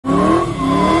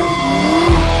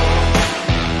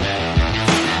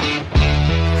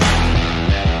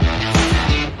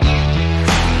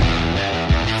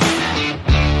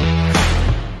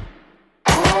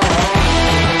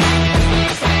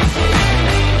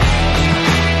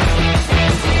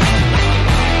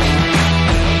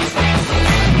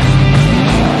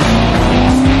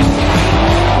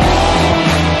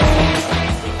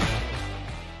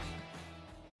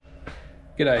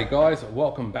G'day guys,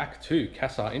 welcome back to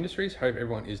Calais Industries. Hope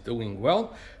everyone is doing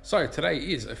well. So today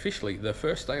is officially the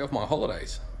first day of my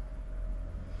holidays.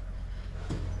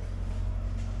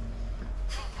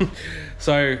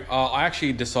 So I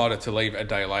actually decided to leave a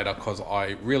day later because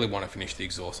I really want to finish the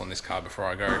exhaust on this car before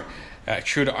I go. It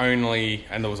should only,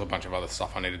 and there was a bunch of other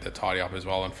stuff I needed to tidy up as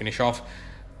well and finish off.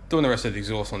 Doing the rest of the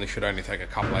exhaust on this should only take a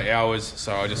couple of hours.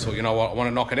 So I just thought, you know what, I want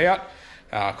to knock it out.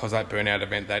 Because that burnout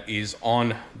event that is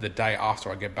on the day after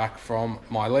I get back from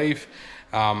my leave,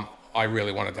 I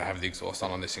really wanted to have the exhaust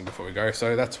on this thing before we go,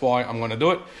 so that's why I'm going to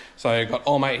do it. So I got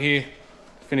old mate here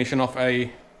finishing off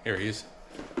here he is.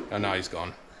 Oh no, he's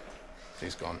gone.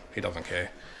 He's gone. He doesn't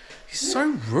care. He's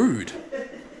so rude.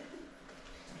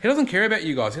 He doesn't care about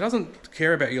you guys. He doesn't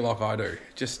care about you like I do.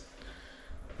 Just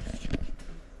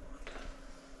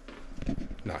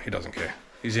no, he doesn't care.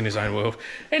 He's in his own world.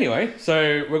 Anyway,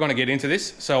 so we're going to get into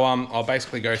this. So I'll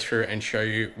basically go through and show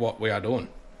you what we are doing.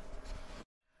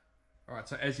 All right,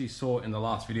 so as you saw in the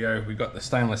last video, we got the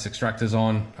stainless extractors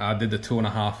on. Did the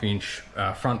 2.5 inch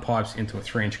front pipes into a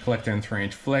 3-inch collector and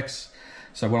 3-inch flex.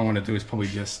 So what I want to do is probably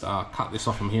just cut this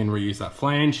off from here and reuse that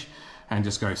flange and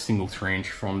just go single 3-inch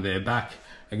from there back.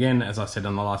 Again, as I said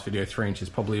in the last video, 3-inch is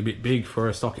probably a bit big for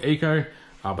a stock Eco.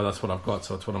 But that's what I've got,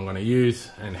 so it's what I'm going to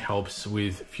use, and helps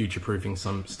with future-proofing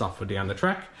some stuff for down the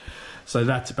track. So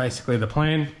that's basically the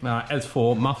plan. As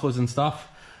for mufflers and stuff,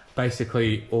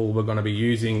 basically all we're going to be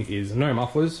using is no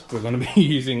mufflers. We're going to be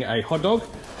using a hot dog,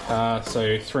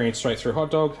 so 3-inch straight through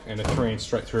hot dog and a 3-inch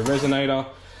straight through resonator.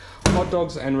 Hot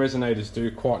dogs and resonators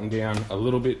do quieten down a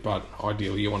little bit, but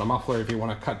ideally you want a muffler if you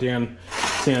want to cut down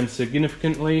sound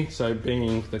significantly. So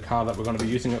being the car that we're going to be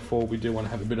using it for, we do want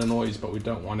to have a bit of noise, but we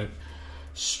don't want it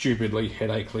stupidly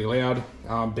headacheally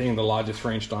loud. Being the largest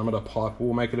 3-inch diameter pipe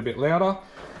will make it a bit louder.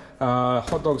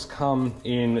 Hot dogs come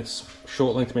in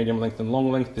short length, medium length and long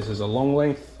length. This is a long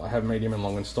length. I have medium and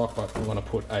long in stock, but I'm going to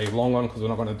put a long one because we're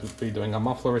not going to be doing a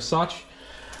muffler as such.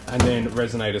 And then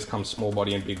resonators come small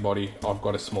body and big body. I've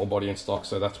got a small body in stock,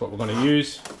 so that's what we're going to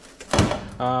use.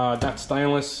 That's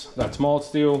stainless, that's mild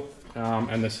steel,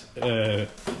 and this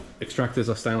extractors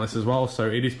are stainless as well, so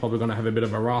it is probably going to have a bit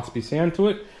of a raspy sound to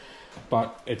it,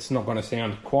 but it's not going to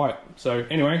sound quiet. So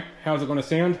anyway, how's it going to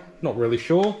sound? Not really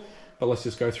sure, but let's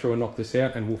just go through and knock this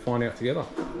out and we'll find out together.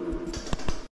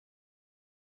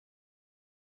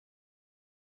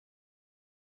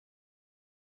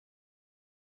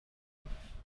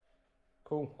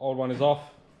 Cool, old one is off.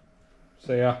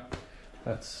 See ya.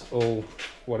 That's all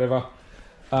whatever.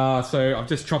 So I've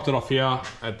just chopped it off here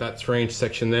at that 3-inch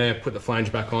section there, put the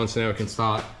flange back on, so now we can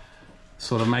start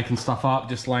sort of making stuff up,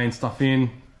 just laying stuff in.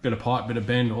 Bit of pipe, bit of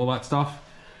bend, all that stuff,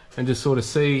 and just sort of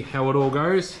see how it all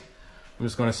goes. I'm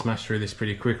just going to smash through this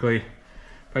pretty quickly,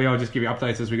 but yeah, I'll just give you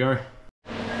updates as we go.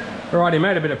 Alrighty,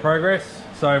 made a bit of progress.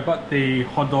 So I've got the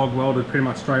hot dog welded pretty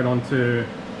much straight onto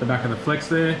the back of the flex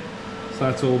there, so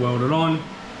that's all welded on.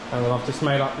 And then I've just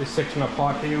made up this section of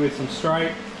pipe here with some straight,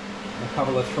 a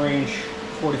couple of 3-inch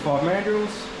 45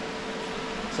 mandrels.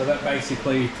 So that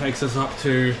basically takes us up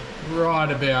to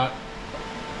right about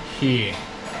here.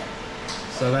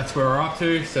 So that's where we're up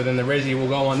to. So then the resi will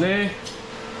go on there,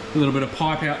 a little bit of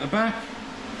pipe out the back,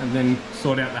 and then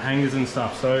sort out the hangers and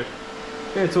stuff. So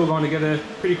yeah, it's all going together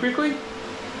pretty quickly.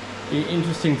 Be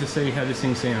interesting to see how this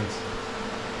thing sounds.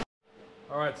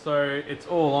 All right, so it's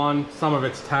all on. Some of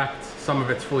it's tacked, some of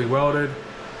it's fully welded.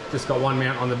 Just got one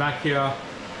mount on the back here, a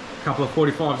couple of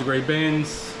 45-degree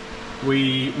bends.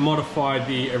 We modified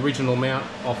the original mount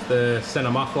off the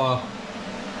center muffler,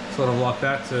 sort of like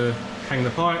that, to hang the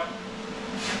pipe.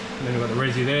 And then we've got the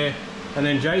resi there. And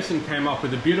then Jason came up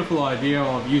with a beautiful idea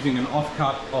of using an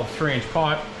offcut of 3-inch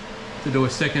pipe to do a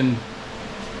second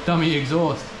dummy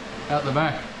exhaust out the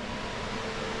back.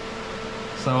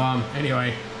 So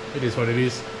anyway, it is what it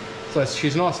is. So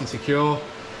she's nice and secure.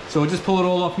 So we'll just pull it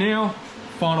all off now,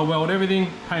 final weld everything,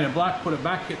 paint it black, put it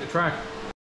back, hit the track.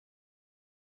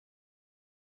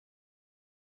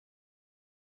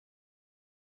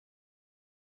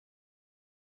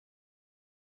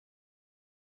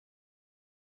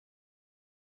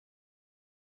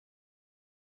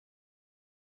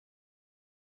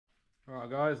 Alright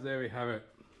guys, there we have it.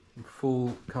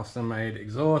 Full custom made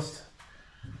exhaust.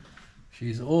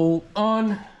 She's all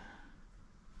on.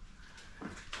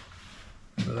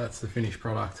 So that's the finished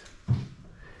product.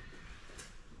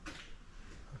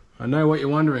 I know what you're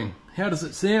wondering. How does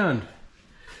it sound?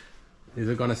 Is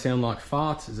it going to sound like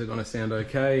farts? Is it going to sound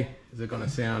okay? Is it going to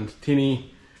sound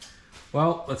tinny?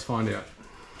 Well, let's find out.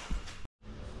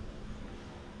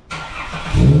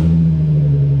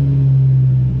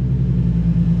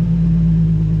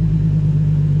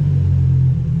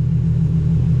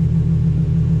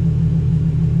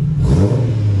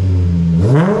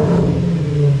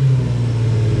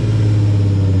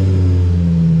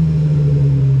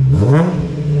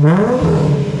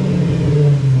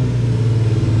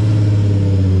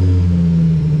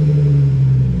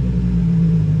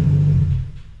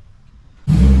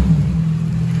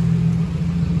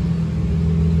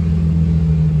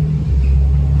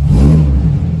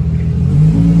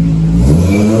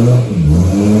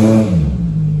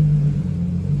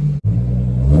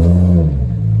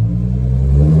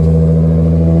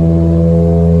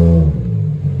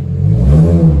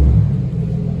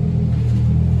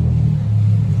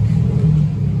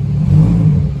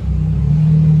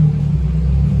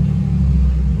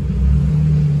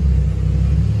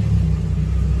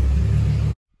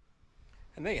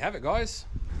 there you have it, guys.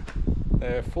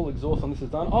 The full exhaust on this is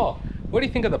done. Oh, what do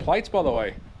you think of the plates, by the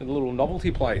way? The little novelty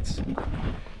plates.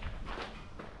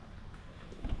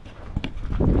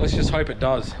 Let's just hope it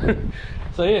does.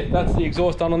 So yeah, that's the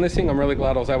exhaust done on this thing. I'm really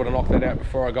glad I was able to knock that out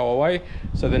before I go away.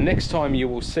 So the next time you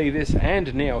will see this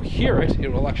and now hear it, it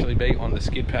will actually be on the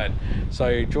skid pad.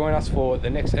 So join us for the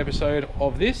next episode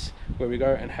of this, where we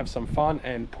go and have some fun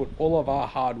and put all of our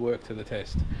hard work to the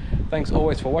test. Thanks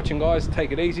always for watching, guys.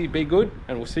 Take it easy, be good,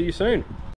 and we'll see you soon.